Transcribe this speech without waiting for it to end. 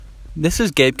This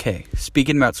is Gabe K,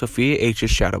 speaking about Sophia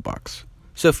H's shadow box.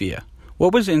 Sophia,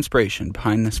 what was the inspiration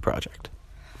behind this project?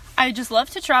 I just love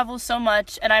to travel so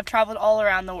much, and I've traveled all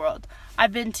around the world.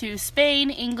 I've been to Spain,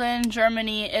 England,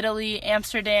 Germany, Italy,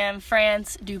 Amsterdam,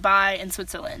 France, Dubai, and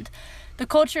Switzerland. The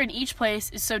culture in each place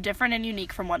is so different and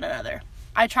unique from one another.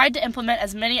 I tried to implement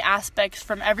as many aspects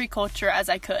from every culture as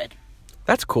I could.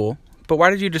 That's cool, but why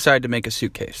did you decide to make a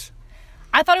suitcase?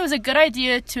 I thought it was a good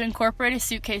idea to incorporate a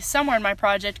suitcase somewhere in my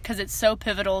project because it's so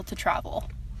pivotal to travel.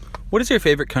 What is your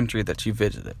favorite country that you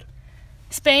visited?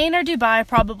 Spain or Dubai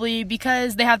probably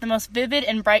because they have the most vivid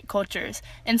and bright cultures.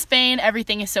 In Spain,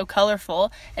 everything is so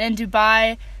colorful, and in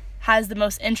Dubai has the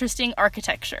most interesting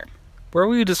architecture. Where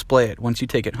will you display it once you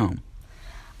take it home?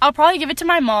 I'll probably give it to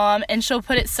my mom, and she'll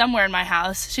put it somewhere in my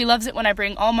house. She loves it when I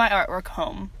bring all my artwork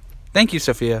home. Thank you,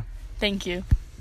 Sophia. Thank you.